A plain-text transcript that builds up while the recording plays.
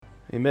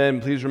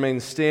Amen. Please remain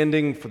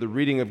standing for the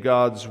reading of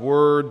God's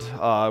Word.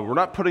 We're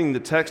not putting the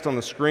text on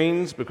the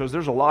screens because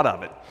there's a lot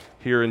of it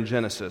here in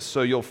Genesis.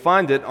 So you'll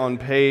find it on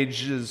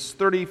pages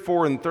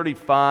 34 and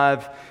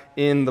 35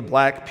 in the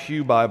black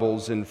pew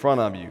Bibles in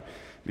front of you.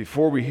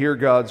 Before we hear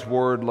God's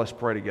Word, let's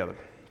pray together.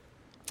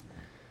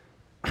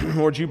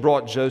 Lord, you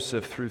brought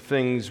Joseph through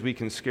things we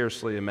can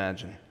scarcely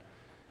imagine.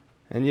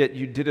 And yet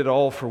you did it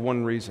all for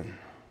one reason: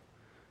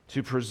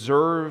 to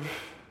preserve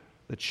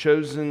the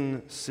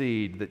chosen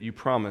seed that you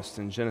promised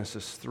in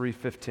Genesis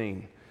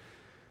 3:15,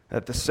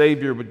 that the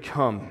Savior would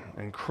come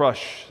and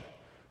crush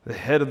the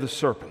head of the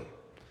serpent.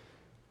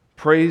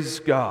 Praise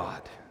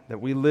God that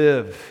we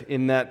live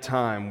in that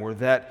time where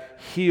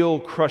that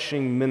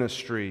heel-crushing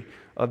ministry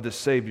of the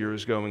Savior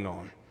is going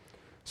on.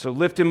 So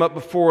lift him up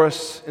before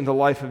us in the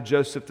life of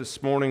Joseph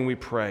this morning, we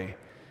pray.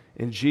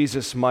 In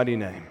Jesus' mighty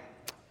name,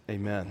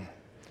 amen.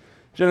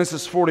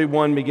 Genesis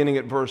 41, beginning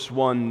at verse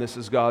 1, this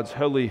is God's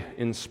holy,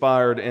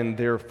 inspired, and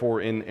therefore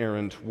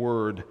inerrant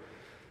word.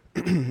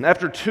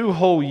 After 2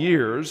 whole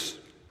years,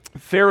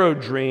 Pharaoh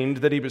dreamed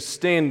that he was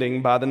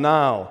standing by the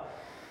Nile.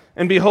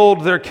 And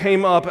behold, there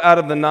came up out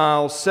of the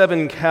Nile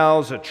 7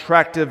 cows,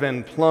 attractive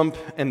and plump,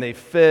 and they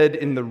fed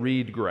in the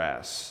reed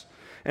grass.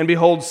 And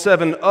behold,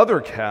 7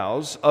 other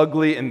cows,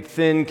 ugly and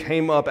thin,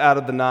 came up out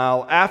of the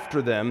Nile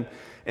after them,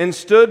 and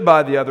stood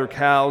by the other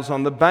cows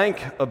on the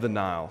bank of the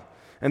Nile.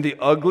 And the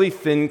ugly,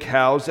 thin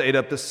cows ate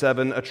up the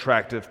 7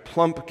 attractive,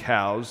 plump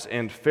cows,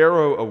 and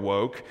Pharaoh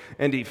awoke,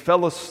 and he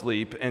fell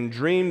asleep and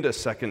dreamed a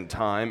second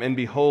time, and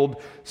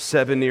behold,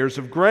 7 ears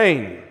of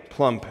grain,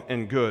 plump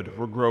and good,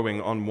 were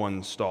growing on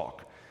one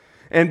stalk.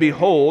 And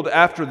behold,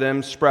 after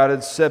them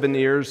sprouted 7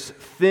 ears,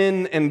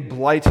 thin and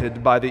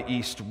blighted by the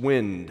east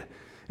wind.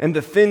 And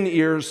the thin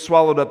ears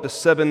swallowed up the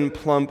 7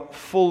 plump,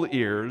 full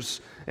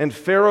ears, and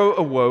Pharaoh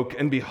awoke,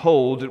 and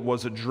behold, it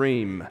was a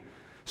dream.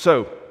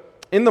 So,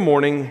 in the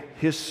morning,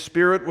 his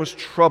spirit was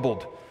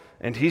troubled,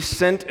 and he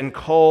sent and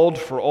called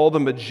for all the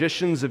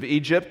magicians of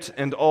Egypt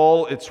and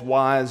all its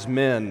wise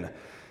men.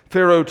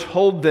 Pharaoh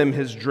told them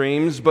his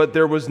dreams, but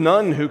there was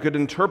none who could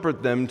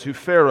interpret them to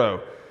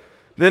Pharaoh.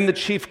 Then the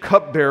chief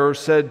cupbearer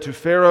said to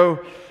Pharaoh,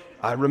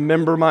 "I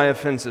remember my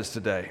offenses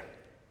today.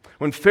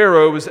 When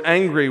Pharaoh was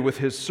angry with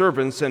his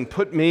servants and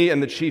put me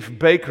and the chief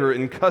baker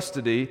in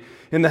custody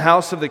in the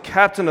house of the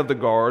captain of the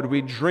guard,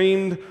 we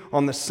dreamed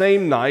on the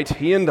same night,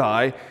 he and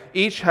I,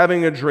 each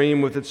having a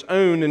dream with its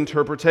own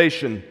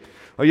interpretation.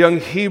 A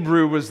young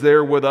Hebrew was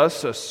there with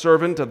us, a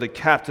servant of the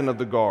captain of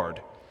the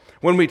guard.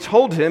 When we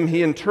told him,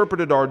 he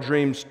interpreted our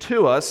dreams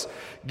to us,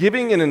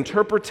 giving an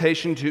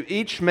interpretation to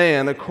each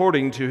man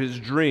according to his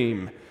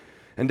dream.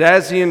 And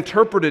as he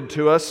interpreted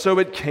to us, so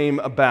it came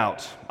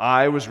about.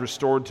 I was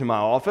restored to my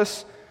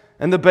office,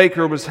 and the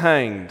baker was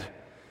hanged.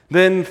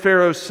 Then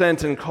Pharaoh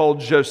sent and called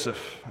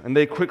Joseph, and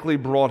they quickly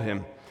brought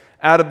him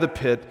out of the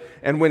pit.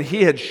 And when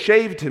he had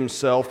shaved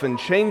himself and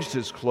changed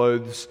his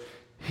clothes,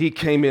 he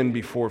came in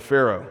before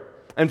Pharaoh.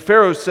 And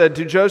Pharaoh said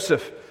to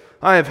Joseph,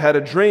 "I have had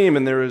a dream,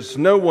 and there is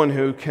no one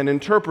who can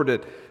interpret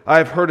it. I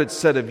have heard it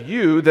said of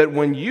you that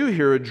when you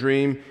hear a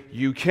dream,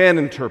 you can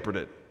interpret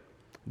it."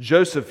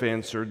 Joseph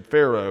answered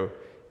Pharaoh,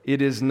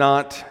 "It is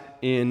not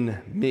in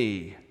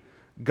me.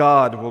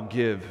 God will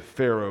give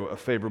Pharaoh a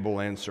favorable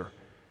answer."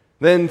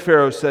 Then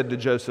Pharaoh said to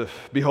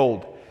Joseph,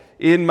 "Behold,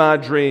 in my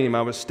dream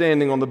I was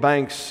standing on the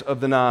banks of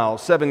the Nile.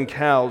 7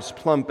 cows,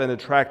 plump and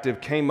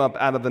attractive, came up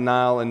out of the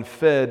Nile and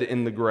fed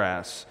in the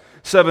grass.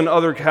 7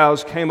 other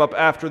cows came up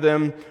after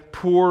them,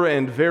 poor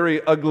and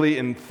very ugly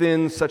and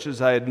thin, such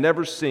as I had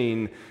never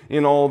seen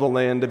in all the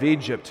land of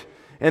Egypt.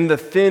 And the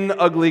thin,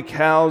 ugly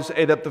cows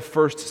ate up the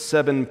first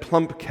 7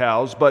 plump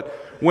cows,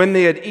 but when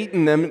they had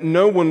eaten them,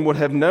 no one would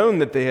have known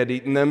that they had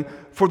eaten them,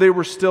 for they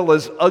were still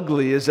as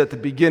ugly as at the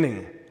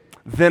beginning.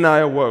 Then I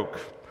awoke.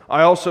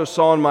 I also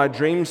saw in my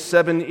dream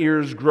 7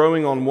 ears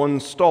growing on one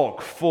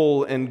stalk,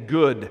 full and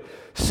good.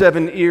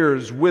 7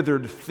 ears,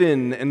 withered,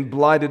 thin, and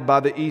blighted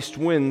by the east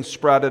wind,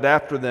 sprouted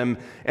after them,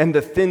 and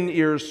the thin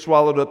ears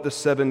swallowed up the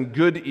 7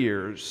 good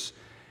ears.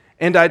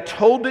 And I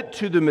told it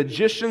to the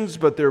magicians,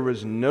 but there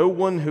was no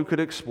one who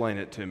could explain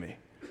it to me."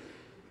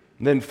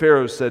 Then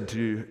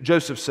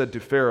Joseph said to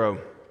Pharaoh,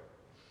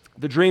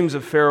 "The dreams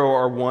of Pharaoh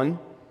are one.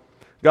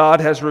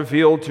 God has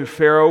revealed to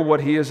Pharaoh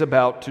what he is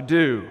about to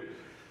do.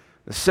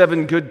 The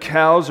 7 good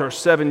cows are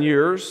 7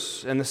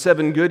 years, and the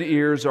 7 good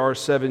ears are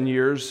 7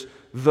 years.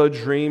 The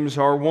dreams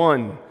are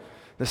one.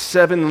 The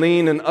 7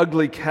 lean and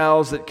ugly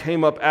cows that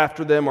came up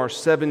after them are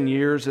 7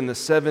 years, and the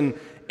 7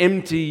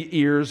 empty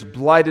ears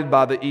blighted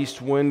by the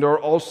east wind are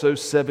also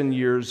 7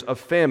 years of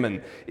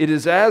famine. It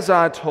is as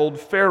I told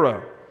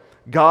Pharaoh.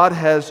 God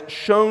has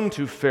shown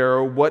to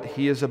Pharaoh what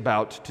he is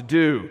about to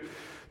do.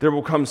 There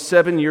will come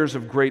 7 years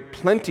of great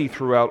plenty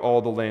throughout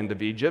all the land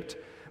of Egypt,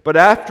 but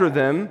after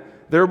them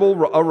there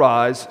will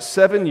arise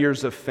 7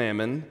 years of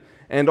famine,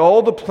 and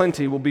all the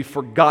plenty will be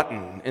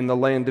forgotten in the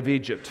land of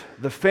Egypt.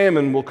 The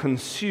famine will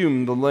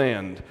consume the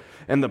land,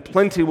 and the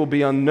plenty will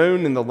be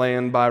unknown in the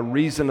land by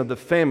reason of the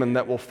famine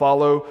that will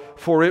follow,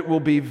 for it will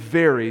be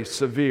very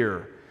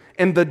severe.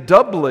 And the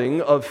doubling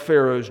of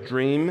Pharaoh's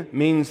dream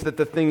means that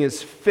the thing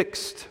is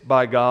fixed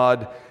by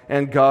God,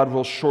 and God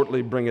will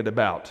shortly bring it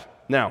about.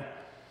 Now,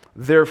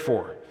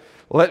 therefore,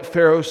 let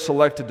Pharaoh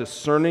select a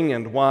discerning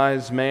and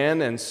wise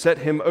man and set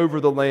him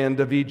over the land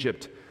of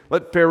Egypt.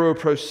 Let Pharaoh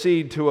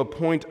proceed to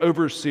appoint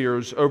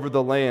overseers over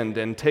the land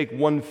and take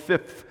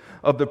 1/5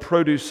 of the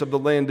produce of the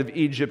land of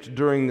Egypt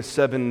during the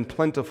 7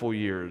 plentiful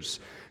years.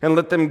 And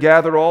let them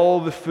gather all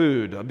the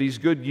food of these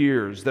good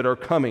years that are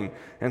coming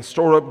and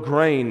store up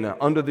grain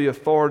under the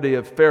authority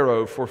of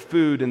Pharaoh for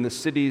food in the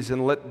cities,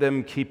 and let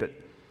them keep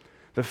it.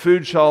 The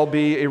food shall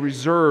be a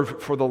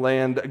reserve for the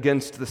land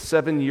against the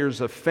 7 years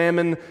of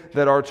famine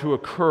that are to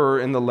occur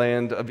in the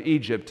land of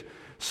Egypt,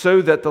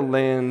 so that the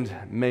land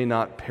may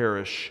not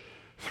perish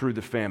through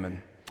the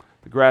famine.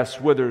 The grass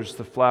withers,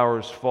 the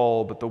flowers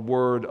fall, but the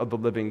word of the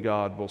living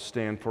God will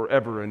stand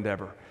forever and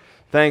ever.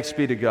 Thanks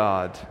be to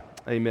God.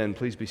 Amen.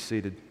 Please be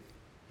seated.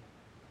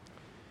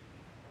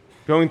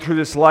 Going through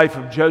this life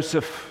of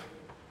Joseph,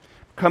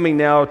 coming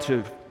now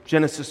to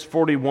Genesis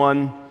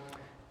 41,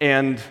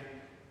 and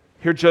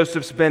here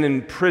Joseph's been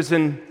in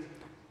prison.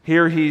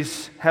 Here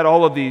he's had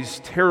all of these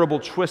terrible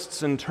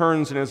twists and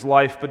turns in his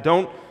life, but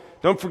don't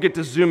forget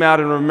to zoom out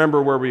and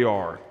remember where we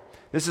are.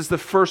 This is the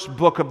first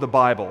book of the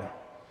Bible.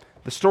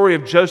 The story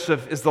of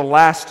Joseph is the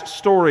last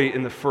story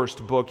in the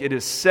first book. It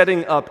is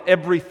setting up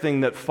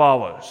everything that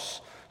follows.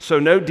 So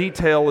no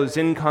detail is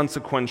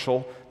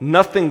inconsequential.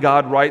 Nothing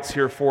God writes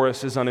here for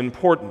us is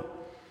unimportant.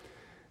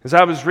 As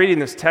I was reading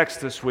this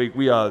text this week,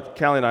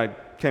 Callie and I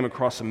came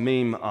across a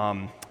meme.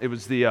 It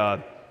was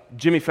the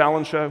Jimmy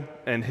Fallon show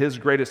and his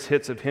greatest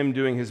hits of him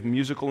doing his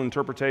musical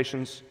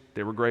interpretations.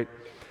 They were great.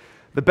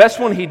 The best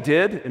one he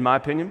did, in my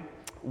opinion,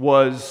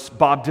 was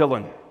Bob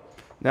Dylan.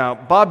 Now,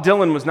 Bob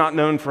Dylan was not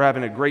known for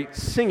having a great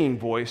singing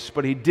voice,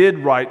 but he did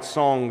write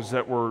songs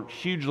that were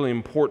hugely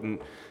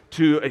important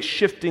to a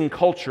shifting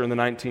culture in the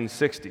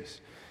 1960s.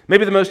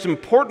 Maybe the most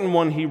important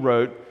one he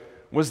wrote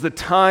was "The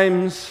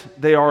Times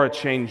They Are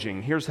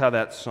A-Changing." Here's how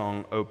that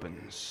song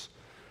opens.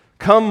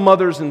 "Come,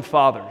 mothers and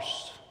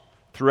fathers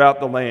throughout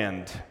the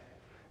land,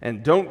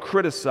 and don't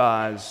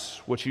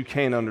criticize what you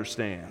can't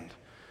understand.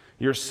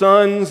 Your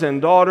sons and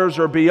daughters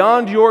are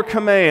beyond your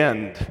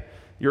command.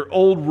 Your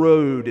old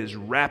road is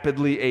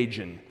rapidly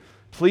aging.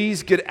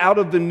 Please get out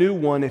of the new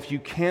one if you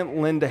can't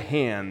lend a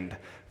hand,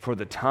 for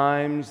the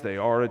times they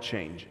are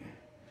a-changing."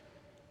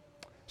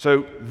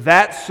 So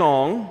that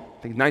song,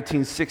 I think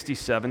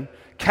 1967,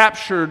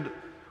 captured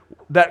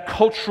that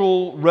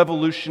cultural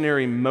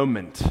revolutionary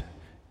moment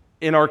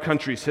in our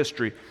country's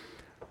history.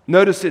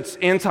 Notice it's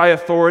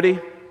anti-authority.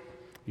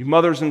 You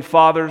mothers and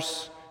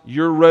fathers,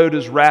 your road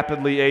is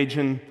rapidly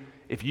aging.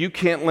 If you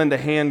can't lend a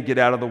hand, get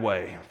out of the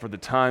way, for the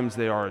times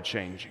they are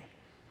a-changing.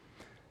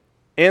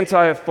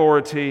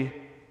 Anti-authority,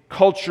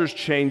 culture's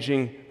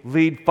changing,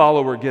 lead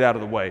follower, get out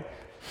of the way.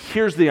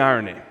 Here's the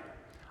irony.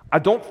 I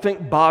don't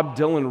think Bob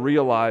Dylan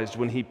realized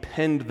when he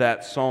penned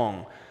that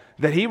song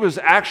that he was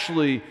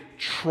actually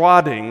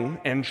trotting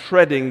and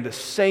treading the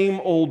same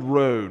old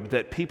road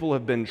that people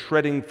have been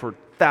treading for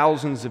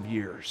thousands of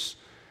years.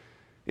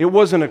 It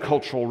wasn't a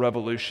cultural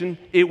revolution.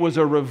 It was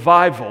a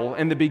revival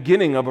and the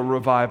beginning of a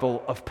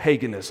revival of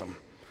paganism.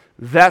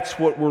 That's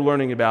what we're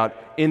learning about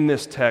in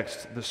this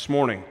text this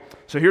morning.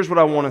 So here's what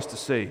I want us to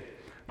see.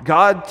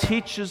 God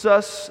teaches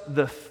us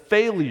the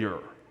failure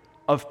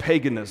of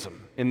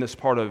paganism in this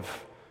part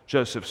of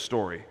Joseph's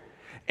story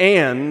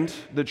and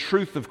the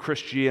truth of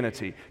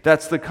Christianity.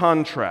 That's the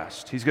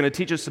contrast. He's going to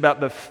teach us about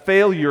the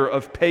failure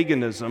of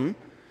paganism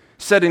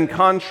set in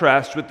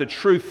contrast with the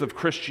truth of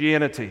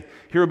Christianity.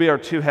 Here will be our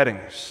two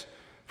headings.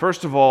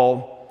 First of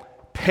all,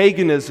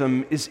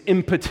 paganism is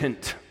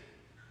impotent.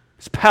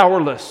 It's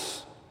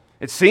powerless.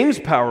 It seems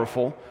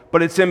powerful,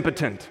 but it's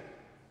impotent.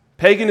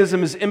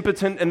 Paganism is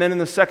impotent, and then in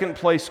the second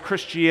place,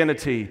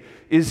 Christianity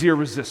is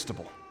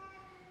irresistible.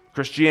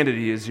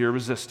 Christianity is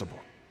irresistible.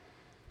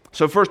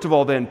 So first of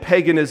all then,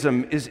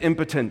 paganism is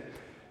impotent.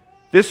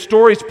 This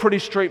story is pretty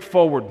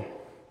straightforward,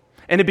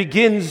 and it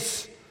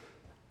begins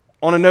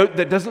on a note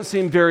that doesn't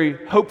seem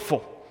very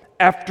hopeful.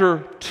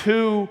 After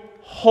 2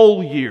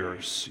 whole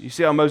years, you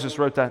see how Moses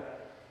wrote that?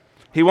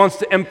 He wants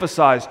to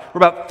emphasize, we're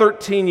about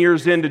 13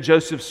 years into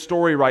Joseph's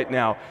story right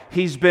now.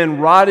 He's been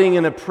rotting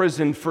in a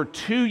prison for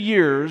 2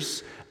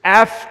 years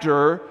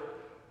after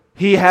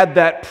he had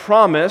that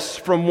promise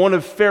from one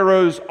of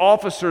Pharaoh's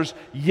officers,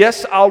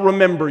 "Yes, I'll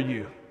remember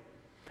you."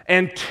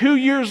 And 2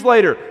 years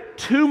later,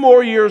 2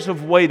 more years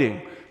of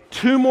waiting,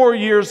 2 more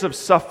years of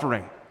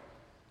suffering.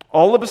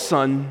 All of a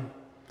sudden,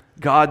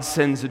 God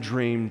sends a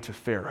dream to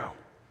Pharaoh.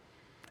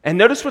 And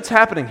notice what's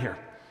happening here.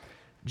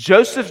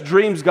 Joseph's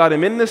dreams got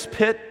him in this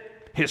pit.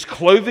 His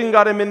clothing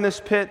got him in this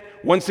pit.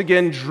 Once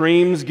again,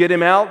 dreams get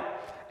him out,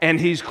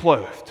 and he's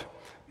clothed.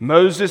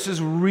 Moses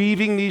is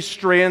weaving these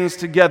strands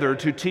together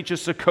to teach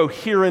us a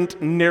coherent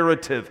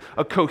narrative,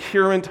 a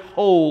coherent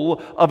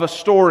whole of a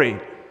story.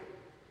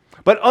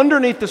 But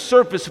underneath the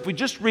surface, if we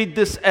just read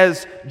this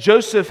as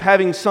Joseph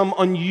having some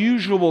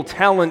unusual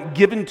talent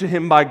given to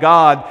him by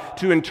God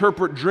to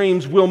interpret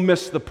dreams, we'll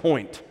miss the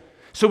point.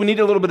 So we need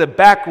a little bit of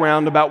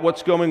background about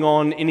what's going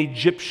on in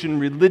Egyptian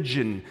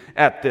religion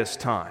at this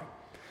time.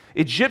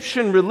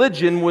 Egyptian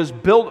religion was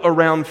built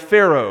around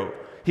Pharaoh.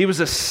 He was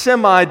a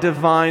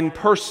semi-divine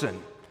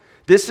person.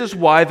 This is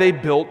why they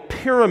built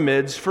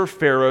pyramids for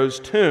Pharaoh's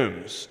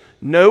tombs.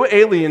 No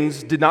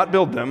aliens did not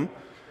build them.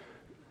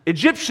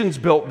 Egyptians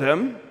built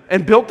them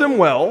and built them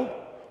well.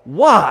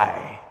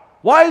 Why?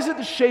 Why is it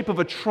the shape of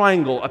a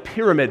triangle, a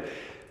pyramid?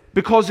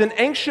 Because in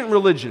ancient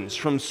religions,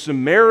 from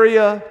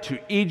Sumeria to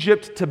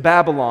Egypt to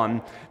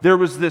Babylon, there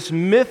was this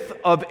myth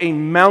of a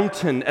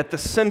mountain at the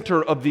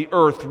center of the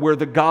earth where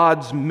the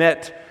gods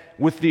met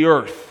with the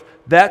earth.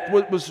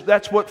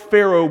 That's what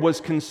Pharaoh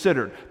was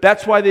considered.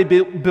 That's why they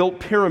built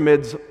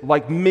pyramids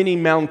like mini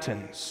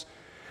mountains.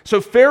 So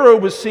Pharaoh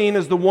was seen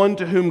as the one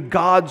to whom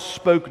God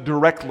spoke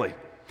directly.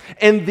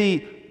 And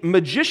the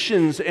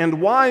magicians and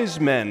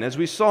wise men, as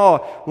we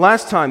saw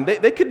last time,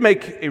 they could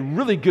make a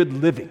really good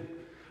living.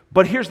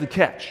 But here's the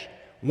catch.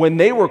 When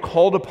they were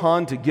called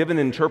upon to give an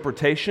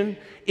interpretation,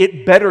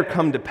 it better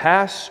come to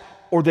pass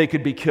or they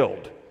could be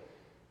killed.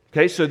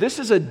 Okay, so this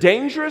is a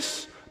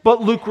dangerous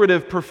but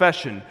lucrative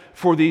profession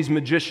for these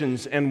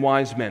magicians and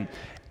wise men.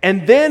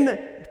 And then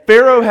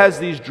Pharaoh has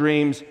these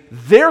dreams,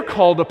 they're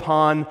called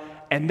upon,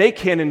 and they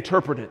can't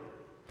interpret it.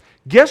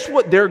 Guess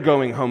what they're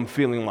going home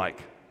feeling like?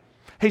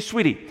 Hey,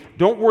 sweetie,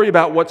 don't worry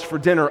about what's for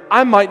dinner.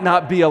 I might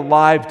not be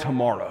alive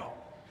tomorrow.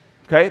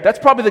 Okay, that's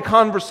probably the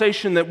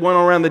conversation that went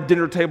around the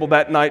dinner table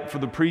that night for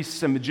the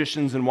priests and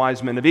magicians and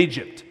wise men of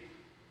Egypt.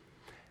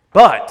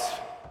 But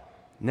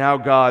now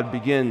God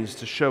begins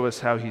to show us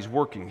how he's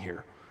working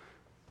here.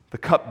 The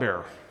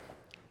cupbearer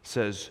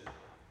says,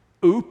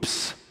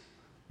 oops,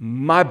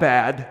 my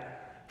bad,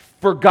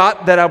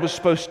 forgot that I was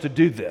supposed to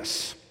do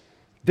this.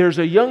 There's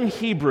a young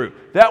Hebrew.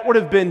 That would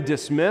have been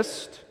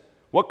dismissed.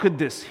 What could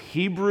this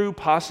Hebrew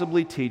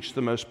possibly teach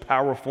the most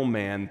powerful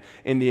man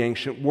in the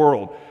ancient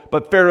world?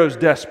 But Pharaoh's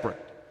desperate.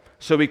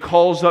 So he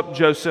calls up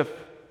Joseph.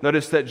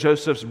 Notice that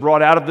Joseph's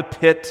brought out of the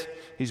pit.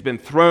 He's been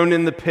thrown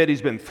in the pit.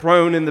 He's been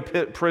thrown in the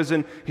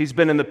prison. He's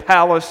been in the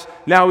palace.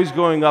 Now he's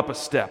going up a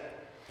step.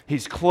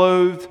 He's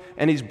clothed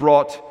and he's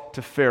brought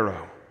to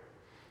Pharaoh.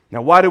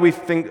 Now, why do we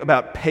think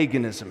about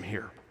paganism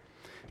here?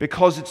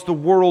 Because it's the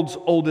world's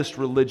oldest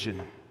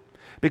religion.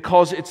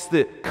 Because it's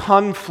the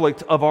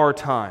conflict of our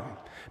time.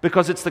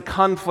 Because it's the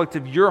conflict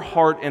of your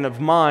heart and of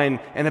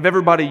mine and of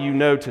everybody you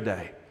know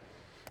today.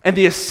 And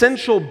the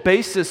essential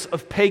basis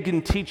of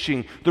pagan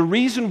teaching, the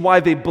reason why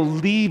they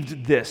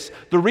believed this,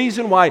 the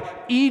reason why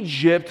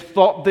Egypt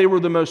thought they were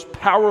the most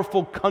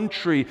powerful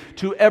country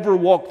to ever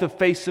walk the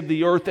face of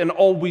the earth and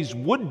always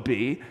would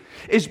be,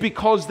 is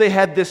because they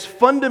had this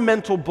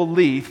fundamental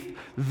belief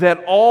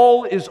that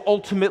all is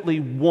ultimately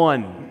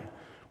one.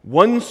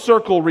 One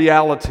circle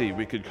reality,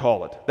 we could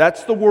call it.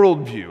 That's the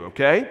worldview,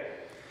 okay?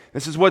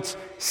 This is what's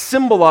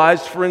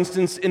symbolized, for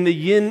instance, in the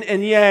yin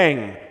and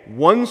yang.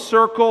 One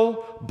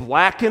circle,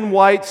 black and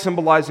white,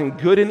 symbolizing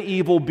good and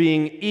evil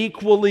being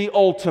equally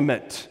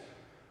ultimate.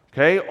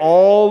 Okay,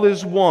 all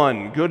is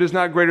one. Good is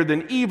not greater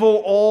than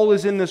evil. All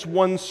is in this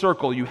one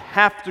circle. You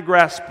have to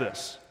grasp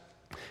this.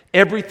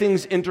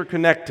 Everything's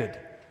interconnected.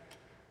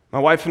 My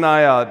wife and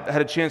I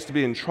had a chance to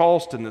be in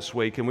Charleston this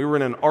week, and we were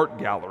in an art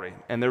gallery,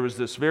 and there was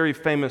this very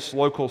famous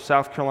local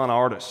South Carolina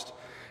artist.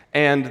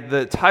 And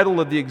the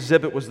title of the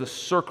exhibit was The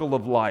Circle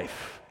of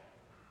Life.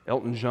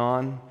 Elton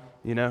John,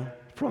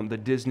 from the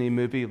Disney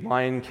movie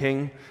Lion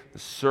King, The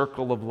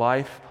Circle of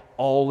Life,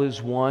 all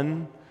is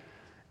one.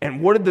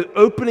 And what did the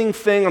opening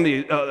thing on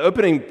the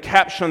opening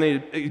caption on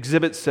the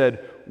exhibit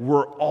said?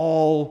 We're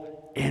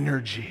all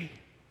energy.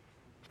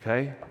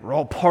 Okay? We're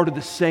all part of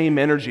the same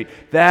energy.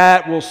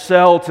 That will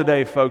sell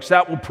today, folks.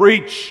 That will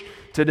preach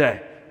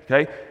today.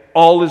 Okay?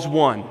 All is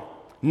one.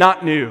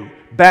 Not new.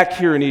 Back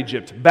here in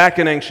Egypt, back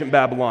in ancient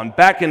Babylon,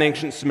 back in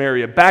ancient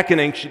Sumeria, back in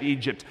ancient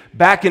Egypt,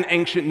 back in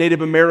ancient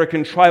Native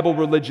American tribal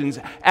religions,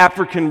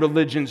 African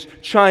religions,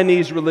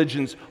 Chinese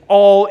religions,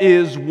 all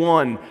is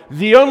one.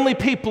 The only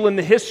people in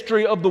the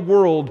history of the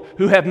world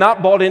who have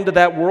not bought into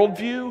that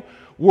worldview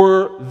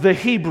were the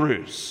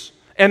Hebrews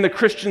and the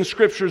Christian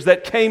scriptures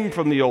that came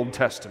from the Old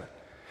Testament.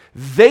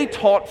 They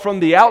taught from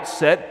the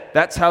outset,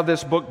 that's how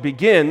this book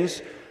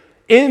begins,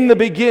 in the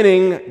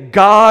beginning,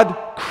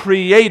 God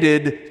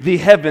created the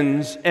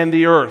heavens and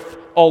the earth.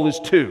 All is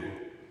two,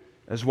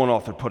 as one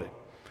author put it.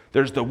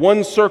 There's the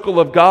one circle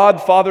of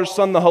God, Father,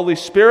 Son, the Holy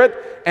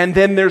Spirit, and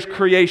then there's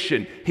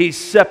creation. He's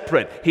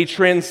separate. He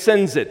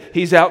transcends it.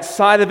 He's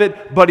outside of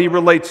it, but he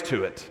relates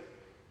to it.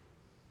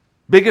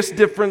 Biggest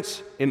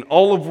difference in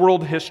all of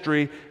world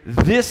history.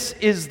 This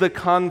is the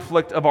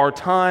conflict of our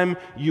time.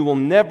 You will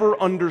never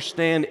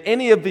understand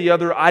any of the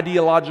other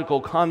ideological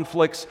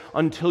conflicts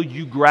until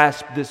you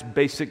grasp this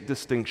basic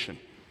distinction.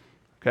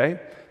 Okay?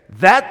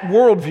 That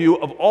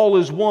worldview of all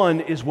is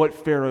one is what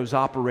Pharaoh's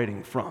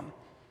operating from.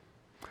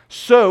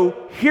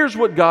 So, here's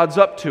what God's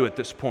up to at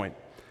this point.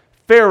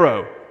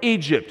 Pharaoh,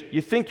 Egypt,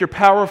 you think you're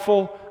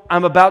powerful?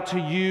 I'm about to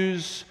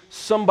use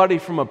somebody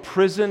from a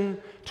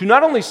prison to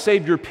not only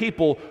save your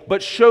people,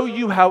 but show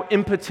you how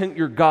impotent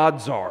your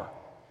gods are.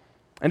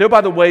 And oh,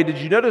 by the way, did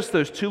you notice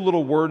those two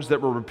little words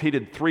that were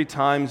repeated 3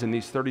 times in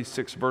these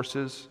 36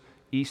 verses?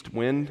 East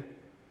wind.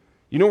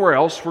 You know where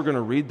else we're going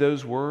to read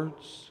those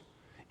words?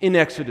 In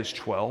Exodus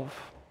 12,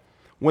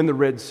 when the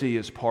Red Sea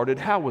is parted.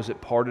 How was it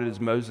parted as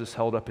Moses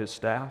held up his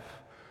staff?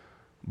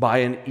 By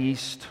an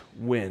east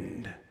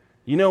wind.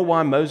 You know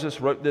why Moses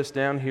wrote this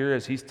down here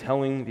as he's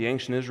telling the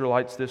ancient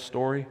Israelites this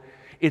story?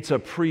 It's a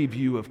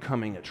preview of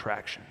coming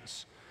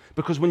attractions.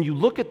 Because when you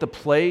look at the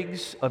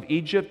plagues of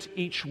Egypt,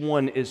 each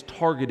one is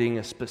targeting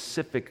a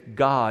specific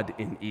god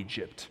in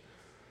Egypt.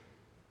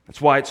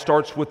 That's why it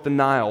starts with the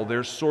Nile,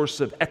 their source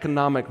of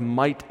economic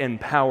might and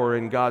power,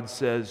 and God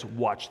says,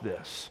 watch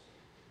this.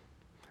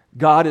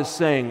 God is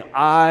saying,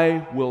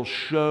 I will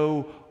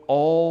show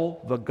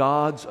all the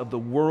gods of the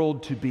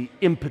world to be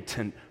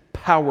impotent,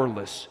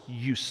 powerless,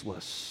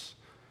 useless.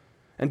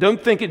 And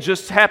don't think it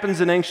just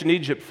happens in ancient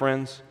Egypt,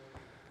 friends.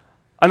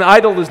 An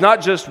idol is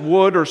not just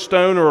wood or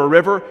stone or a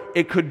river.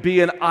 It could be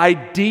an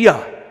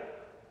idea.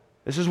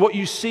 This is what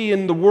you see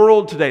in the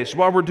world today. It's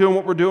why we're doing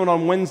what we're doing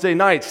on Wednesday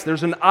nights.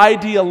 There's an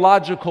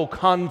ideological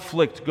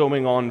conflict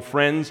going on,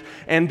 friends.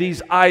 And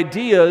these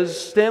ideas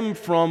stem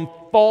from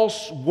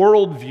false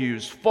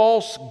worldviews,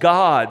 false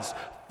gods,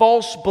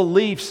 false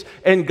beliefs.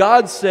 And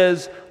God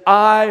says,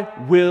 I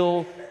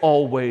will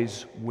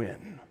always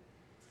win.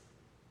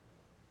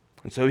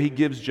 And so he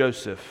gives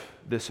Joseph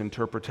this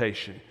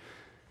interpretation.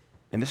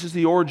 And this is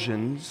the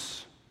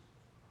origins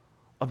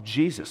of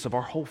Jesus, of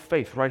our whole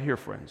faith right here,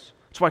 friends.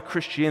 That's why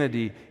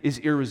Christianity is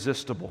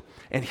irresistible.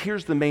 And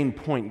here's the main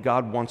point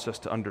God wants us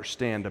to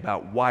understand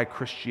about why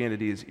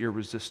Christianity is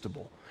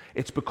irresistible.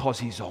 It's because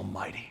He's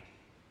almighty.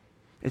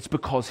 It's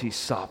because He's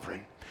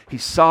sovereign.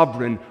 He's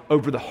sovereign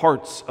over the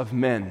hearts of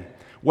men.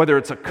 Whether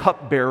it's a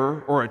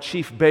cupbearer or a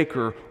chief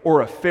baker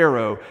or a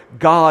pharaoh,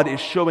 God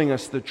is showing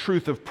us the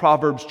truth of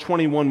Proverbs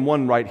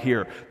 21:1 right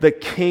here. The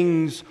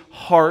king's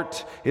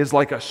heart is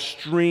like a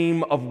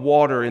stream of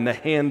water in the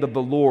hand of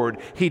the Lord.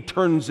 He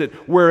turns it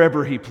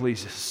wherever He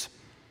pleases.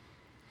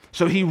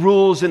 So He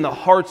rules in the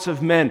hearts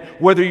of men.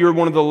 Whether you're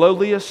one of the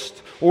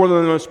lowliest or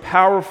the most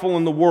powerful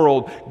in the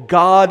world,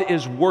 God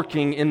is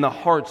working in the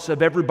hearts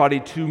of everybody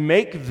to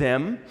make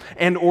them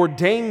and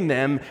ordain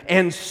them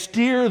and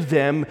steer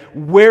them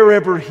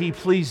wherever He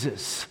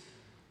pleases.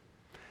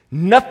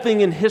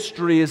 Nothing in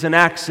history is an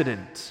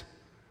accident.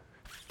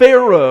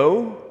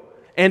 Pharaoh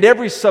and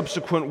every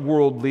subsequent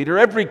world leader,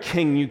 every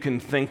king you can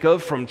think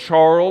of, from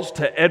Charles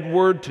to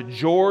Edward to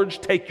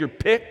George, take your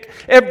pick,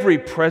 every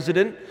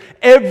president,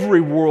 every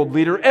world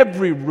leader,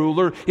 every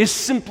ruler is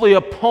simply a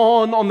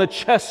pawn on the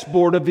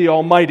chessboard of the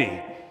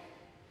Almighty.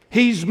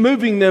 He's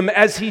moving them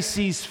as He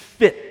sees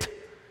fit.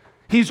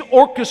 He's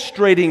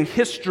orchestrating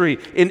history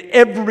in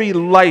every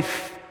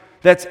life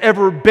that's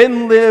ever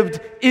been lived,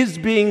 is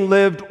being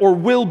lived, or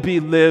will be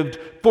lived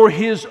for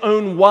His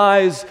own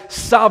wise,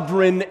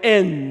 sovereign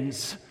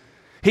ends.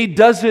 He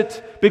does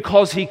it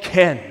because He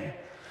can.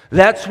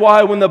 That's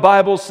why when the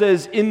Bible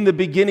says, in the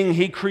beginning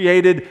He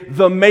created,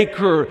 the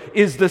maker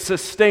is the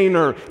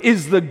sustainer,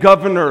 is the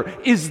governor,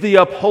 is the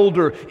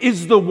upholder,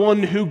 is the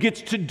one who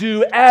gets to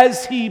do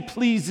as He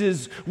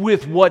pleases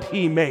with what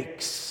He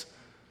makes.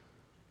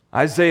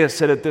 Isaiah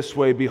said it this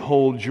way,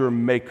 behold, your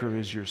maker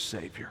is your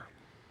Savior.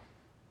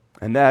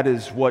 And that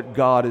is what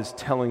God is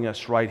telling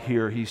us right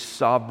here. He's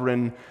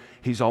sovereign.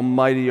 He's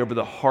almighty over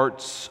the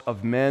hearts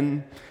of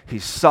men.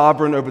 He's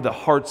sovereign over the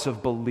hearts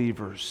of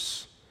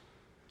believers.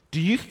 Do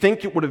you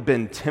think it would have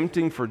been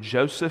tempting for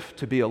Joseph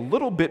to be a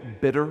little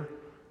bit bitter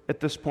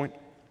at this point?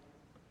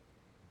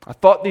 I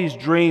thought these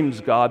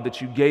dreams, God, that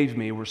you gave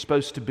me were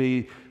supposed to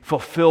be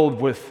fulfilled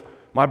with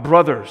my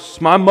brothers,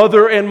 my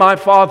mother and my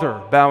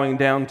father bowing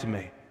down to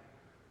me.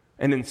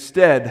 And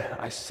instead,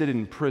 I sit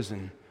in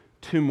prison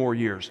 2 more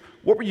years.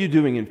 What were you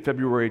doing in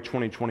February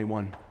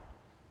 2021?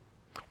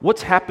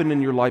 What's happened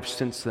in your life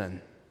since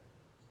then?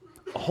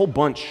 A whole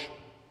bunch,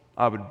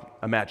 I would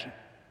imagine.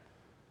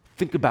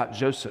 Think about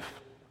Joseph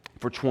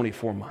for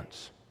 24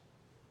 months.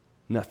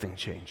 Nothing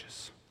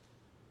changes.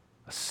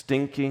 A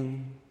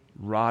stinking,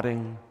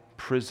 rotting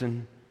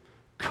prison,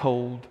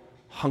 cold,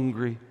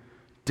 hungry,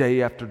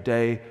 day after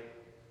day,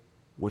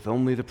 with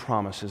only the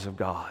promises of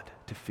God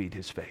to feed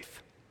his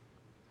faith.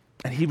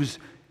 And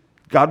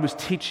God was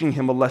teaching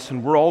him a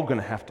lesson we're all going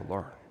to have to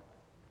learn.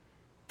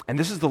 And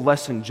this is the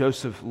lesson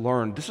Joseph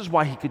learned. This is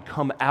why he could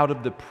come out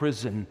of the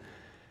prison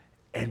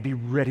and be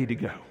ready to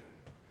go.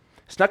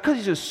 It's not because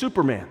he's a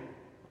Superman.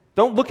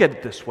 Don't look at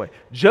it this way.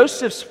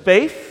 Joseph's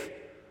faith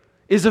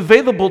is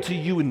available to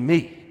you and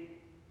me.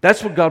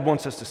 That's what God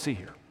wants us to see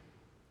here.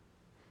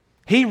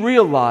 He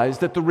realized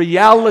that the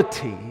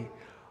reality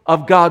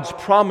of God's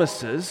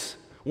promises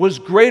was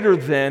greater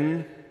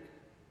than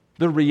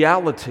the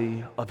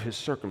reality of his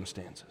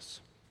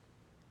circumstances.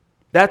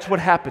 That's what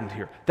happened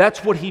here.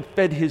 That's what he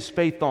fed his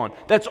faith on.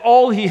 That's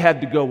all he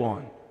had to go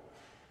on.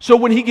 So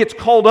when he gets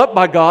called up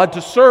by God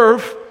to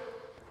serve,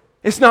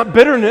 it's not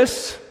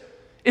bitterness,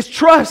 it's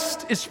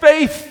trust, it's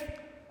faith.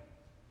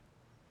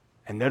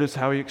 And notice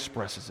how he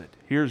expresses it.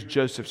 Here's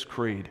Joseph's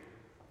creed.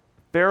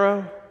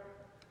 Pharaoh,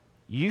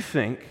 you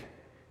think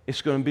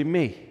it's going to be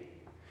me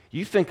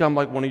You think I'm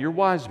like one of your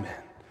wise men.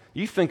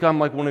 You think I'm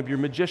like one of your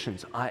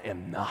magicians. I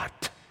am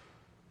not.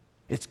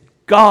 It's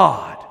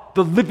God,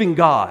 the living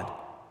God.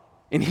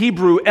 In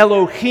Hebrew,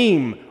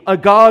 Elohim, a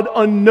God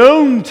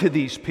unknown to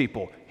these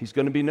people. He's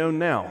going to be known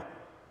now.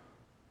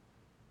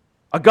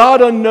 A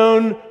God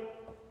unknown,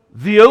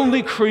 the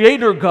only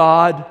creator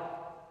God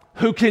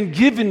who can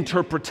give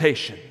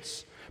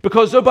interpretations.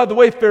 Because, oh, by the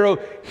way, Pharaoh,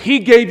 he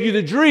gave you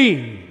the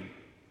dream.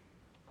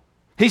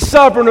 He's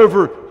sovereign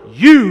over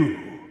you.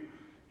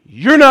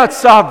 You're not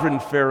sovereign,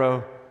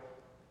 Pharaoh.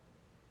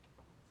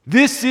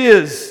 This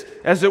is,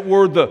 as it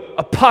were, the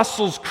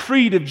Apostles'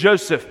 Creed of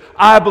Joseph.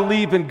 I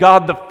believe in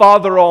God the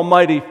Father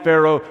Almighty,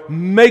 Pharaoh,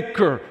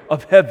 maker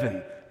of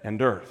heaven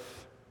and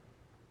earth.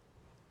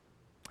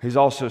 He's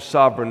also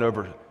sovereign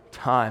over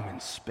time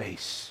and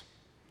space.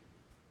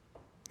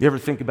 You ever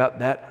think about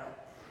that?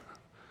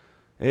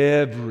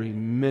 Every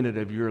minute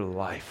of your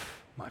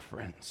life, my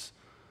friends,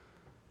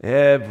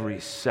 every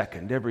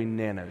second, every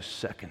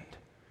nanosecond,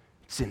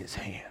 it's in His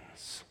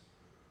hands.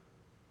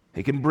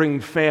 He can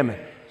bring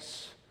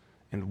famines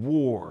and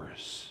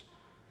wars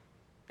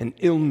and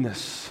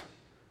illness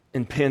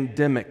and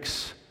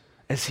pandemics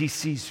as He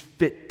sees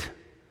fit.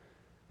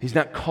 He's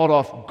not caught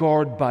off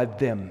guard by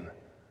them.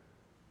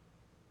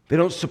 They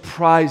don't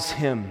surprise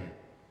Him.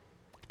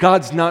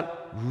 God's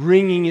not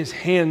wringing His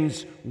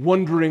hands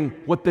wondering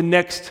what the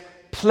next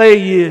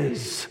play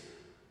is.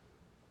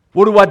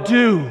 What do I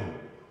do?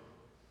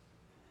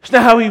 It's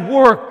not how He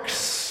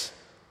works.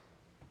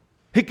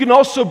 He can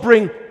also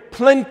bring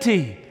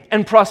plenty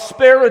and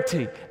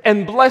prosperity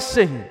and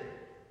blessing.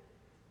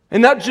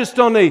 And not just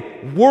on a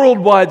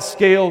worldwide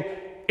scale,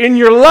 in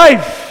your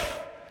life,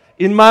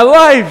 in my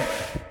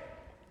life.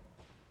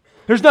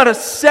 There's not a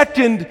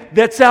second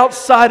that's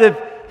outside of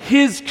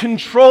His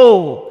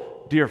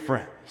control, dear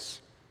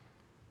friends.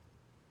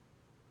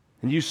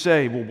 And you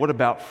say, well, what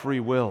about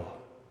free will?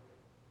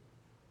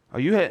 Oh,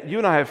 you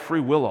and I have free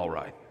will, all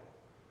right.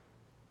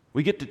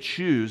 We get to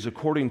choose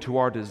according to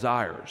our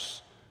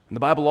desires. And the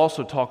Bible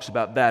also talks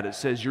about that. It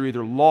says you're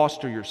either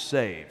lost or you're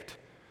saved.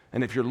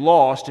 And if you're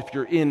lost, if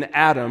you're in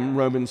Adam,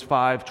 Romans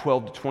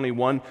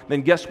 5:12-21,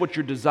 then guess what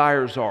your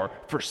desires are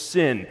for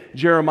sin?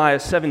 Jeremiah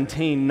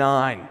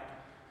 17:9.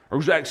 Or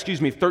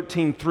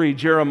 13:3,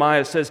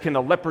 Jeremiah says, can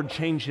a leopard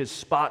change his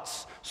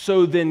spots?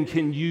 So then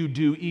can you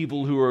do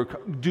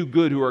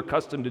good who are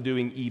accustomed to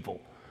doing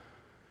evil.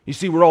 You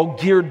see, we're all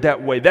geared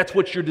that way. That's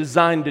what you're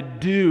designed to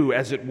do,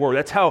 as it were.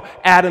 That's how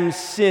Adam's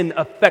sin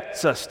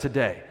affects us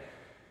today.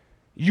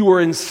 You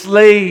are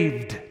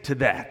enslaved to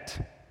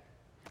that.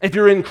 If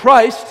you're in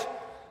Christ,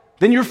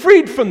 then you're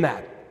freed from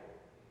that.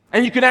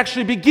 And you can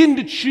actually begin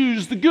to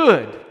choose the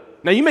good.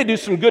 Now, you may do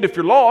some good if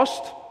you're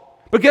lost,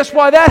 but guess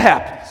why that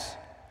happens?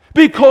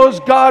 Because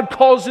God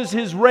causes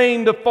His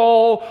rain to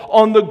fall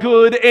on the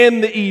good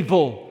and the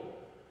evil.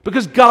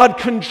 Because God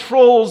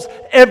controls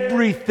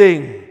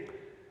everything.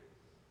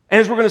 And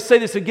as we're going to say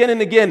this again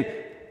and again,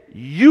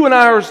 you and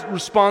I are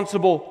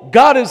responsible.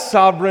 God is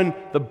sovereign.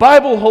 The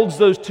Bible holds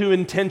those two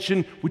in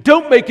tension. We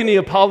don't make any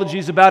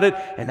apologies about it.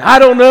 And I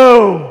don't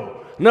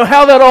know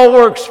how that all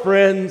works,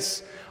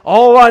 friends.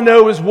 All I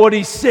know is what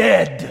He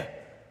said.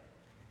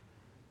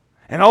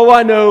 And all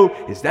I know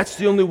is that's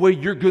the only way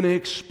you're going to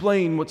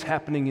explain what's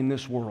happening in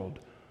this world,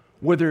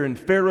 whether in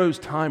Pharaoh's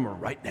time or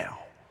right now.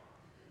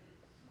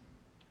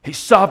 He's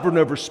sovereign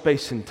over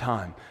space and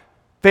time.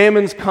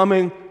 Famine's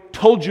coming.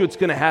 Told you it's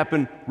going to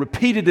happen,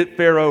 repeated it,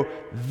 Pharaoh.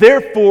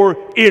 Therefore,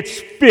 it's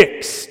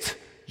fixed,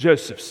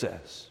 Joseph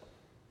says.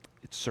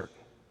 It's certain.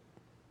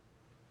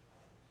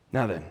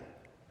 Now then,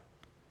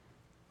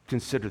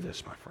 consider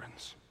this, my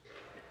friends.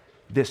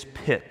 This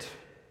pit,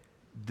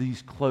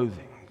 these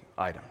clothing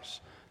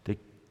items, they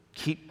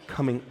keep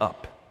coming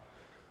up.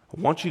 I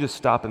want you to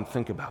stop and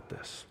think about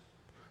this.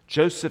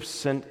 Joseph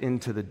sent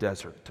into the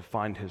desert to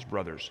find his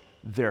brothers.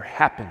 There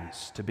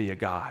happens to be a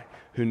guy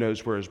who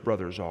knows where his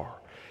brothers are.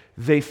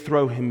 They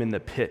throw him in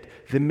the pit.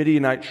 The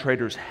Midianite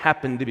traders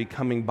happen to be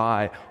coming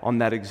by on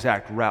that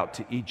exact route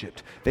to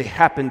Egypt. They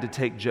happen to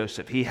take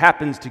Joseph. He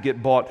happens to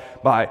get bought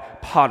by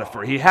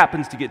Potiphar. He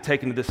happens to get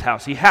taken to this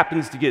house. He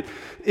happens to get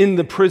in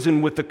the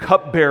prison with the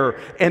cupbearer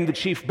and the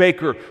chief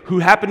baker who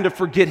happen to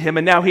forget him.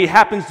 And now he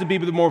happens to be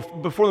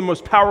before the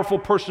most powerful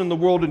person in the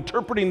world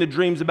interpreting the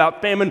dreams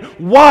about famine.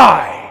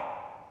 Why?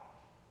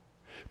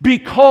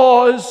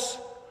 Because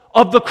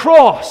of the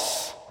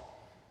cross.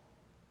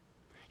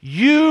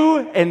 You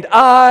and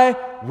I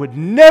would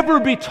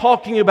never be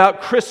talking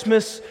about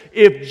Christmas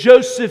if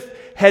Joseph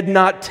had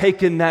not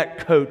taken that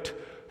coat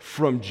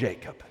from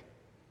Jacob.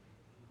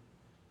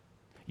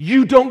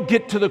 You don't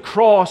get to the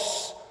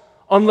cross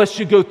unless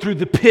you go through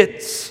the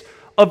pits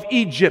of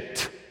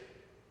Egypt,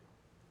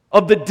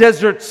 of the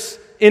deserts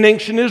in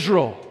ancient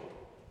Israel.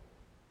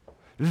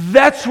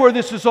 That's where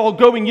this is all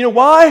going. You know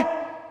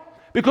why?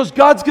 Because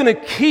God's going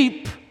to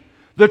keep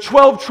the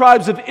 12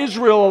 tribes of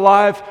Israel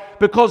alive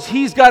because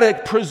He's got to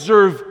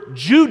preserve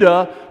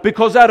Judah,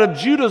 because out of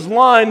Judah's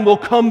line will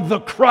come the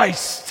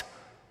Christ.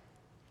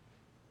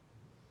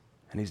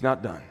 And He's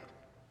not done.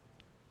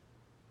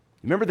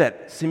 Remember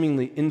that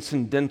seemingly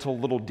incidental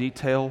little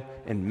detail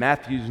in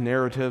Matthew's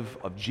narrative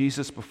of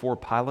Jesus before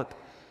Pilate?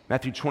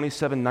 Matthew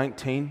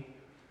 27:19.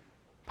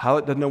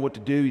 Pilate doesn't know what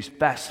to do. He's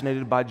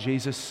fascinated by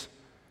Jesus.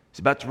 He's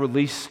about to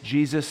release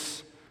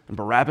Jesus and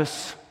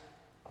Barabbas.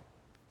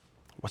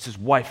 What's his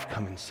wife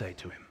come and say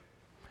to him?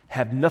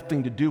 Have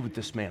nothing to do with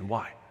this man.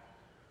 Why?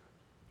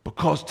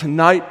 Because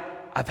tonight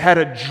I've had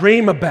a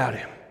dream about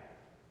him.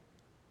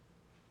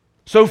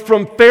 So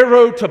from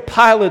Pharaoh to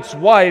Pilate's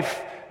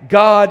wife,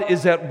 God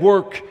is at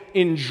work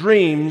in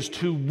dreams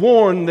to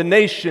warn the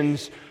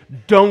nations,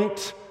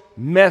 don't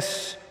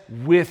mess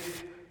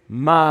with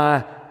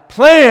my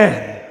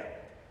plan.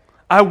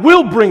 I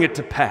will bring it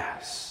to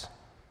pass.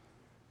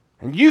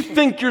 And you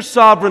think you're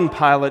sovereign,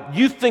 Pilate.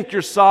 You think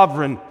you're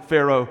sovereign,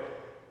 Pharaoh.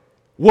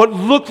 What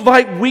looked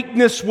like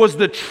weakness was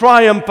the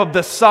triumph of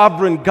the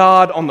sovereign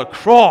God on the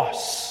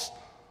cross.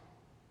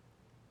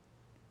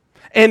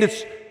 And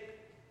it's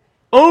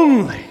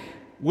only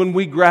when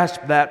we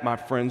grasp that, my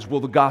friends, will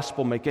the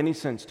gospel make any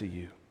sense to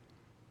you.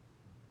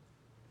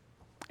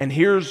 And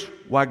here's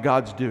why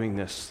God's doing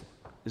this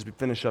as we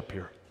finish up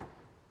here.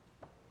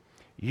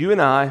 You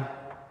and I,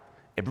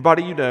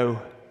 everybody you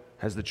know,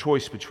 has the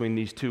choice between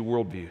these two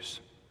worldviews.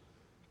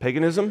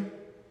 Paganism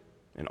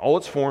in all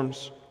its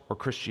forms or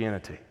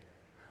Christianity.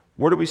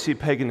 Where do we see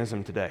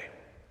paganism today?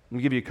 Let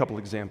me give you a couple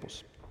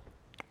examples.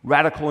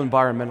 Radical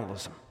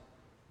environmentalism.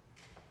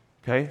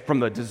 Okay, from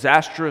the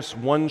disastrous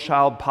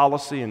one-child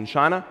policy in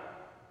China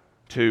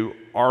to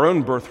our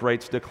own birth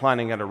rates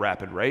declining at a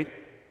rapid rate,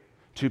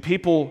 to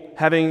people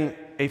having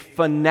a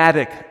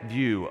fanatic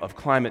view of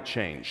climate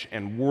change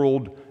and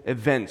world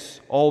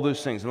events, all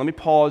those things. And let me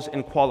pause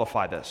and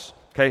qualify this.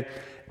 Okay,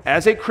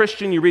 as a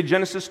Christian, you read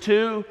Genesis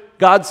 2,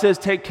 God says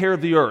take care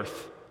of the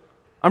earth.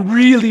 I'm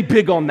really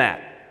big on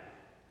that.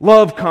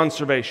 Love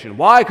conservation.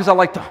 Why? Because I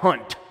like to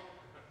hunt.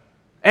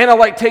 And I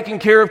like taking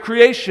care of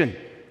creation.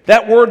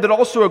 That word that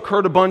also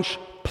occurred a bunch,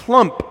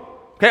 plump.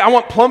 Okay, I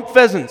want plump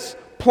pheasants,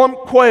 plump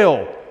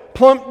quail,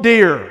 plump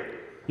deer.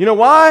 You know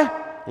why?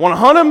 Want to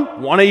hunt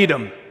them, want to eat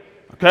them.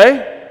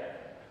 Okay?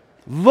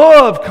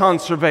 Love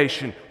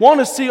conservation. Want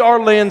to see our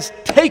lands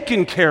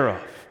taken care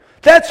of.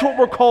 That's what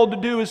we're called to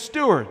do as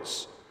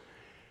stewards.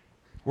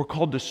 We're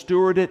called to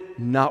steward it,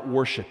 not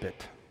worship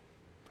it.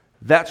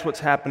 That's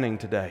what's happening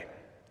today.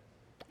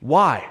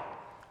 Why?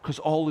 Because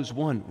all is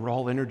one. We're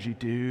all energy,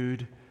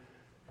 dude.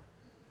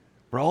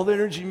 We're all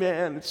energy,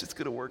 man. It's just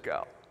going to work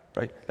out,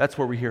 right? That's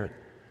where we hear it.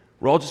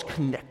 We're all just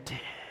connected.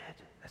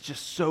 It's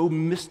just so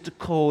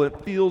mystical. It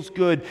feels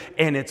good,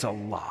 and it's a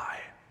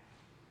lie.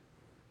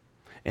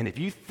 And if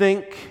you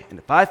think, and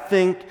if I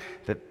think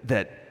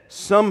that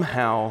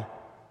somehow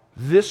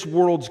this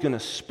world's going to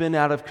spin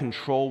out of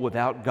control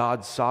without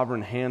God's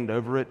sovereign hand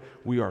over it,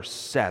 we are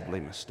sadly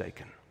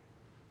mistaken.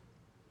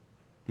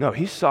 No,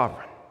 He's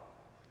sovereign.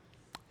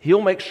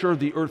 He'll make sure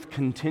the earth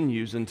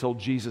continues until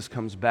Jesus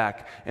comes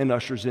back and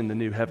ushers in the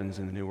new heavens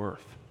and the new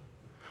earth.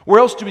 Where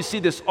else do we see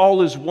this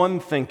all is one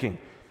thinking?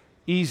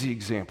 Easy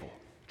example,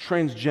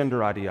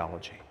 transgender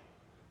ideology.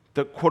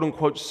 The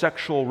quote-unquote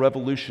sexual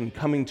revolution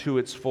coming to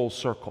its full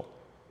circle.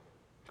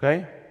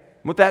 Okay?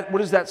 What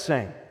is that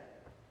saying?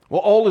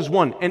 Well, all is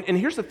one. And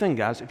here's the thing,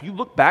 guys. If you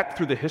look back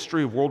through the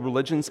history of world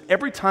religions,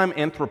 every time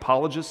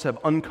anthropologists have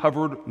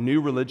uncovered new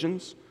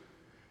religions,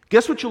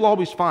 guess what you'll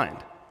always find?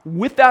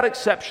 Without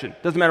exception,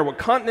 doesn't matter what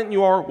continent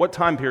you are, what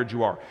time period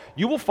you are,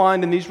 you will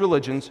find in these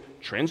religions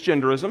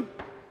transgenderism,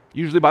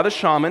 usually by the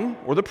shaman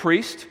or the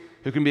priest,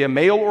 who can be a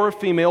male or a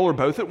female or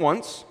both at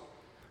once.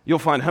 You'll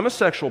find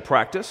homosexual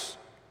practice.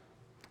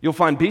 You'll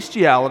find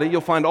bestiality.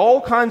 You'll find all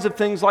kinds of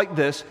things like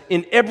this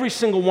in every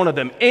single one of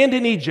them, and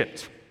in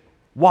Egypt.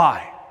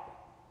 Why?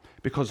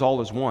 Because all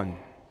is one.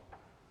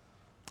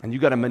 And you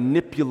got to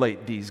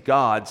manipulate these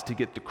gods to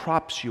get the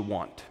crops you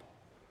want,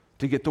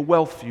 to get the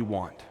wealth you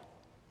want.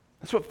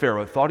 That's what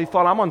Pharaoh thought. He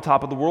thought, I'm on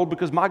top of the world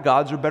because my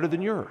gods are better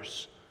than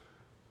yours.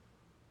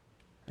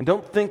 And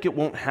don't think it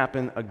won't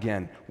happen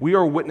again. We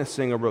are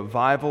witnessing a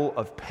revival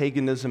of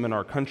paganism in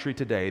our country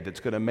today that's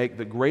going to make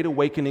the great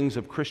awakenings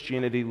of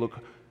Christianity look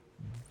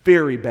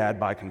very bad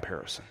by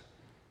comparison.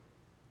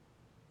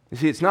 You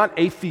see, it's not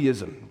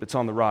atheism that's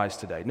on the rise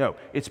today. No,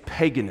 it's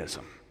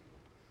paganism.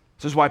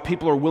 This is why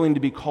people are willing to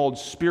be called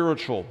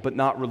spiritual but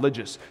not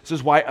religious. This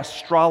is why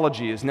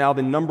astrology is now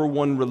the number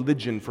one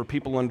religion for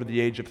people under the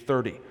age of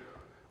 30.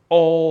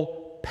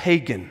 All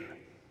pagan.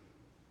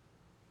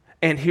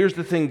 And here's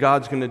the thing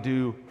God's going to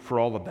do for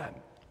all of that.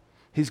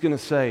 He's going to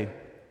say,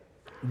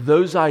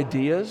 those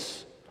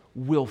ideas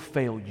will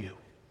fail you.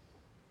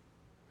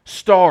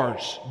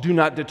 Stars do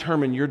not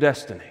determine your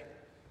destiny.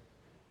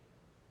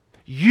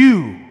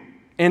 You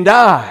and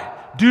I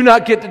do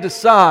not get to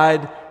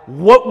decide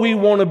what we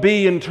want to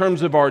be in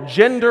terms of our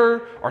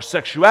gender, our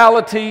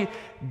sexuality.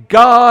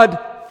 God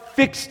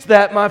fixed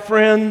that, my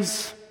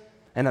friends.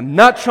 And I'm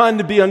not trying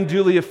to be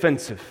unduly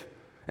offensive.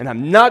 And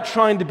I'm not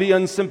trying to be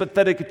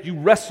unsympathetic if you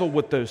wrestle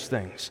with those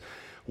things.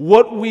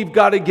 What we've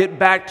got to get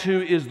back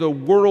to is the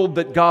world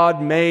that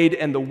God made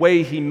and the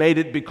way He made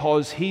it,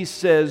 because He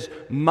says,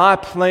 my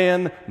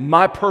plan,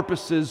 my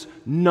purposes,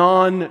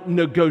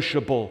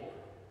 non-negotiable.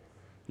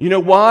 You know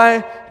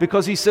why?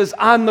 Because He says,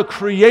 I'm the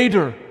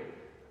Creator.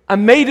 I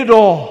made it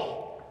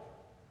all.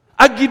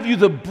 I give you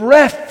the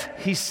breath,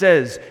 He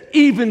says,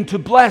 even to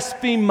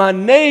blaspheme my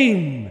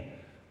name.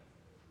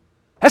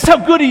 That's how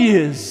good He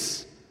is.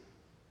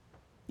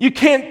 You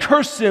can't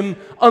curse Him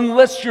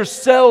unless your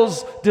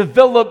cells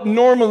develop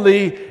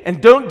normally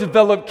and don't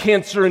develop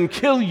cancer and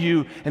kill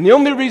you. And the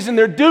only reason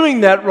they're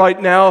doing that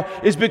right now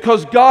is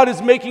because God is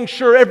making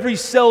sure every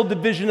cell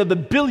division of the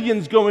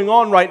billions going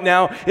on right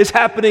now is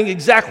happening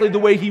exactly the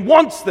way He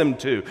wants them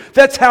to.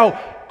 That's how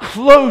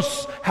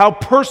close, how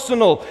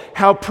personal,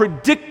 how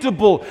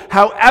predictable,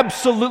 how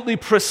absolutely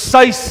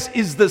precise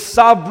is the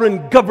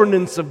sovereign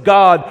governance of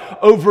God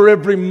over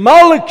every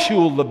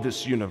molecule of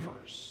this universe.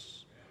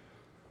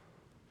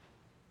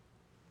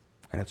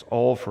 And it's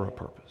all for a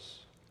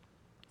purpose.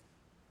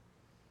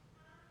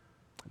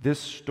 This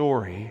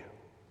story,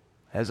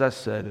 as I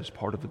said, is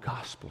part of the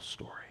gospel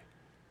story.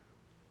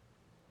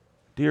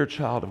 Dear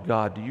child of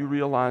God, do you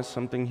realize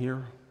something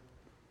here?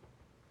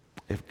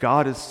 If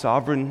God is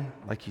sovereign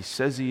like He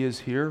says He is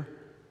here,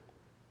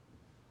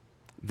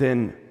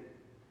 then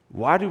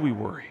why do we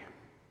worry?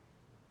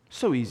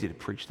 So easy to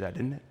preach that,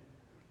 isn't it?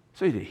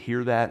 So easy to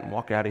hear that and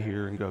walk out of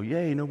here and go,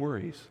 yay, no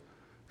worries.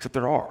 Except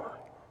there are.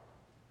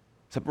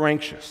 Except we're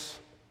anxious.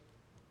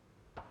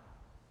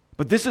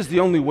 But this is the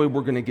only way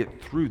we're going to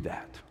get through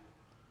that,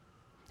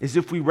 is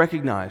if we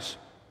recognize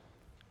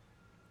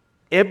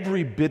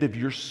every bit of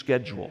your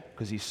schedule,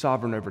 because He's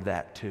sovereign over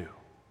that too.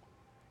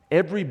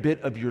 Every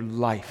bit of your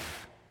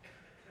life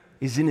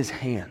is in His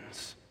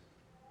hands.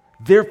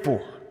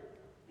 Therefore,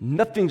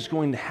 nothing's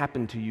going to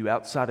happen to you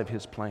outside of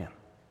His plan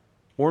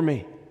or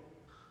me.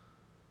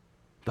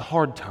 The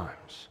hard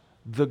times,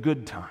 the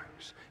good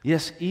times,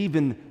 yes,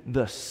 even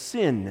the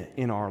sin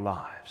in our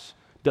lives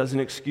doesn't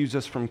excuse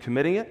us from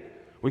committing it.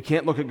 We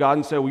can't look at God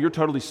and say, well, you're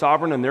totally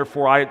sovereign and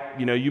therefore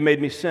you made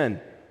me sin.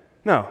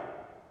 No,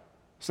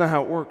 that's not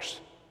how it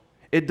works.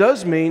 It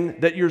does mean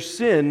that your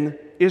sin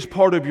is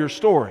part of your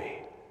story.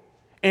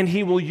 And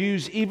He will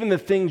use even the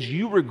things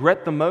you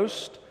regret the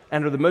most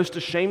and are the most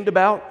ashamed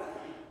about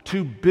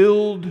to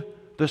build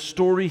the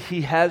story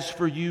He has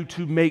for you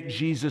to make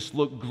Jesus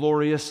look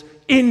glorious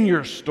in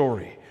your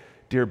story,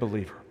 dear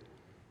believer.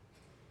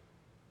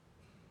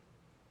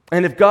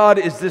 And if God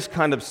is this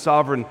kind of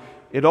sovereign,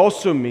 it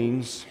also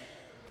means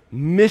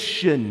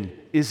mission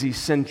is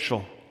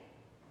essential.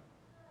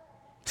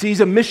 See, He's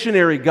a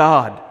missionary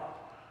God.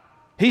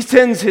 He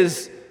sends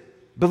His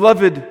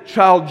beloved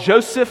child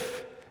Joseph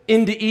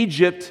into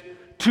Egypt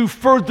to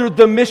further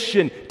the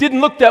mission.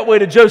 Didn't look that way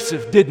to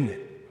Joseph, didn't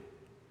it?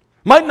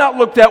 Might not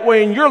look that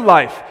way in your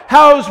life.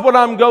 How is what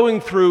I'm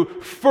going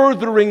through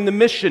furthering the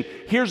mission?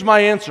 Here's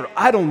my answer.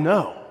 I don't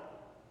know.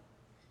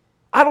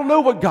 I don't know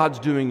what God's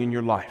doing in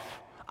your life.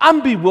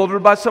 I'm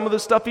bewildered by some of the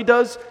stuff He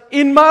does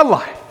in my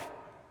life.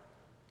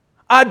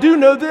 I do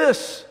know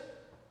this.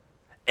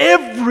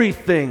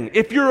 Everything,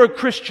 if you're a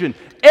Christian,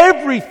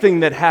 everything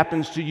that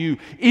happens to you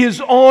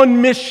is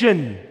on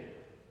mission.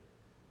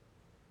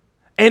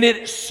 And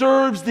it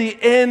serves the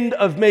end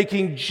of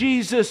making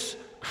Jesus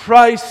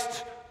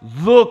Christ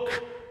look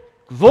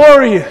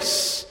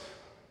glorious.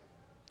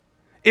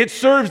 It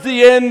serves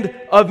the end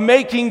of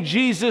making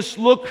Jesus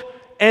look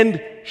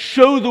and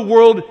show the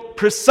world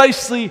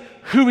precisely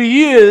who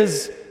He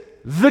is,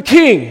 the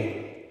King.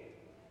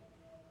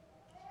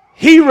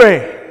 He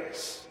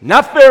reigns,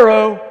 not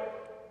Pharaoh,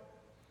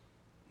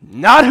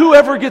 not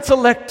whoever gets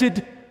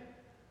elected,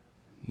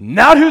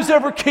 not who's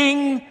ever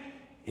king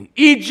in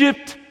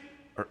Egypt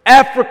or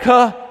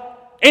Africa,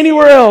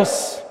 anywhere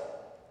else.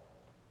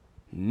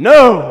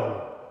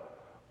 No,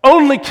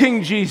 only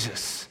King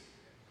Jesus.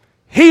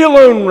 He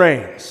alone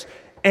reigns,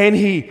 and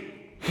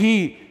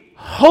He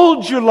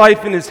holds your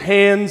life in His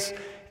hands,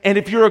 and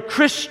if you're a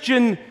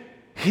Christian,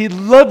 He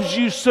loves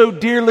you so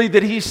dearly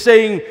that He's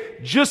saying,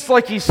 just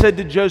like He said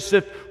to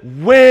Joseph,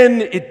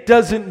 when it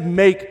doesn't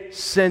make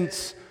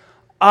sense,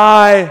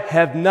 I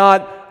have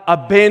not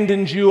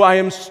abandoned you. I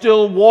am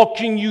still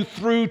walking you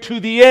through to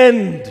the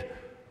end,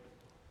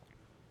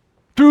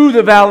 through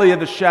the valley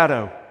of the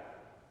shadow,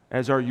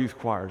 as our youth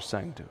choir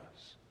sang to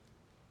us.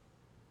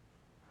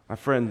 My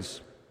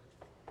friends,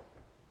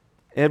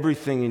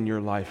 everything in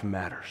your life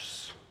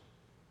matters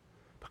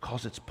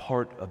because it's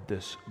part of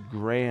this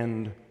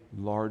grand,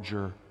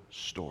 larger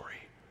story.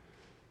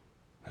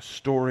 A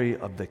story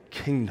of the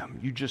kingdom.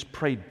 You just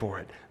prayed for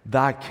it.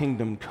 Thy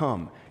kingdom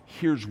come.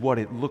 Here's what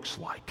it looks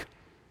like.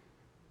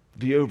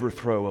 The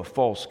overthrow of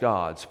false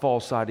gods,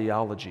 false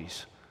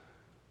ideologies.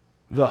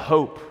 The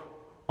hope,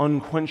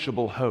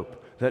 unquenchable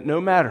hope, that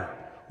no matter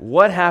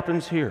what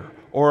happens here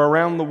or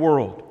around the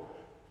world,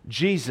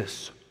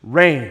 Jesus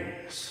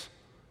reigns.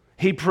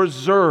 He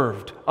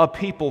preserved a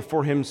people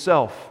for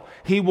Himself.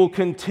 He will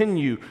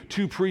continue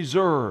to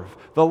preserve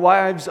the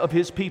lives of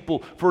His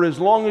people for as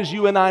long as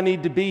you and I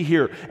need to be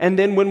here. And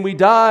then when we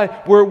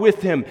die, we're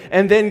with Him.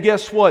 And then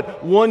guess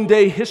what? One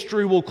day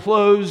history will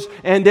close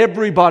and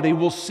everybody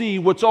will see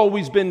what's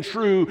always been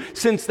true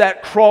since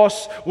that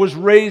cross was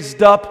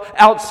raised up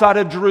outside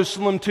of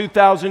Jerusalem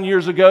 2,000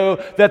 years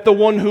ago, that the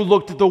one who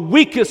looked the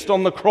weakest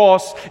on the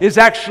cross is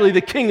actually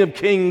the King of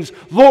Kings,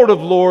 Lord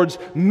of Lords,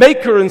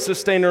 maker and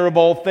sustainer of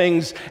all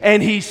things,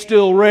 and He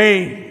still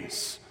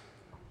reigns.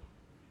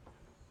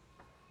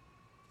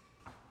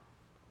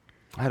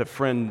 I had a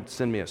friend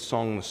send me a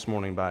song this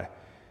morning by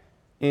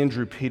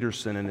Andrew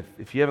Peterson, and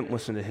if you haven't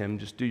listened to him,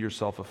 just do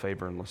yourself a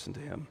favor and listen to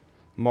him.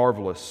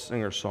 Marvelous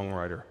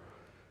singer-songwriter.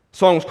 The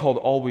song's called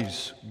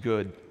Always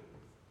Good.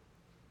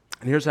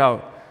 And here's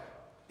how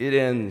it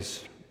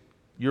ends.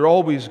 You're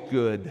always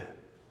good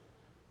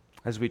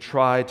as we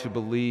try to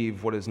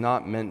believe what is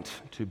not meant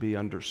to be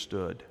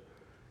understood.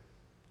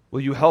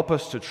 Will you help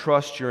us to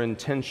trust your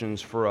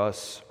intentions for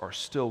us are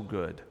still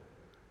good,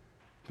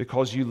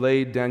 because you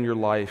laid down your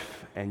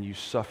life and you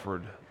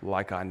suffered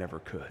like I never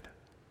could.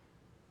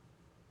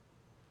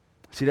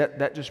 See,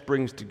 that just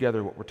brings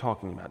together what we're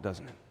talking about,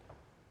 doesn't it?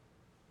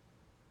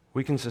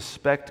 We can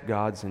suspect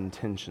God's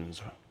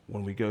intentions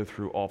when we go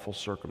through awful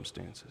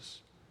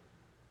circumstances.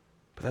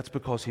 But that's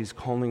because He's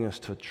calling us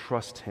to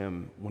trust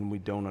Him when we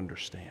don't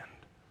understand.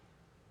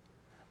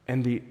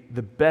 And the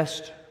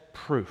best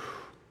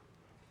proof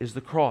is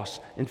the cross.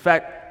 In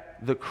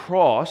fact, the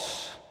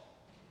cross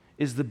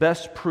is the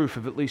best proof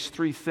of at least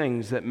three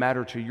things that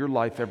matter to your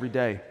life every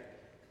day.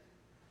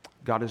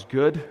 God is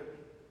good,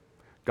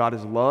 God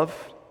is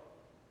love,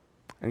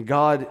 and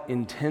God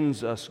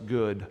intends us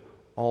good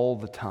all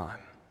the time,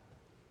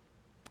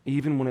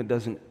 even when it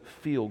doesn't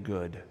feel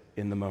good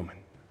in the moment.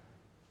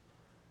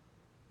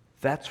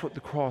 That's what the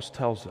cross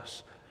tells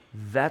us.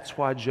 That's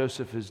why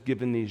Joseph is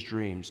given these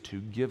dreams, to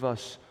give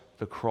us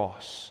the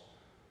cross.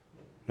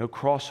 No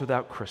cross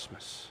without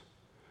Christmas.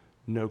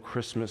 No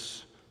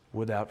Christmas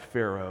without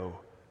Pharaoh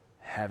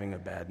having a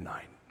bad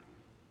night.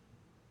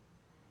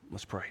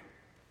 Let's pray.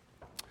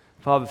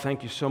 Father,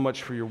 thank you so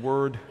much for your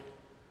word.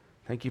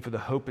 Thank you for the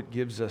hope it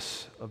gives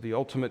us of the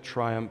ultimate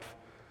triumph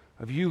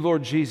of you,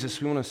 Lord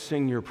Jesus. We want to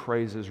sing your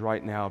praises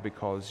right now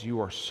because you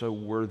are so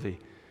worthy.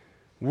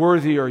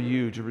 Worthy are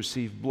you to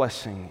receive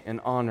blessing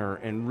and honor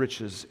and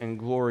riches and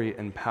glory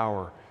and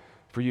power,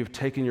 for you have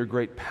taken your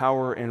great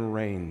power and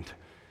reigned.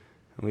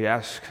 And we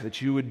ask that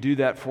you would do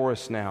that for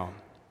us now.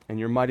 In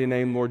your mighty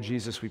name, Lord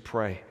Jesus, we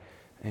pray.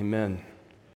 Amen.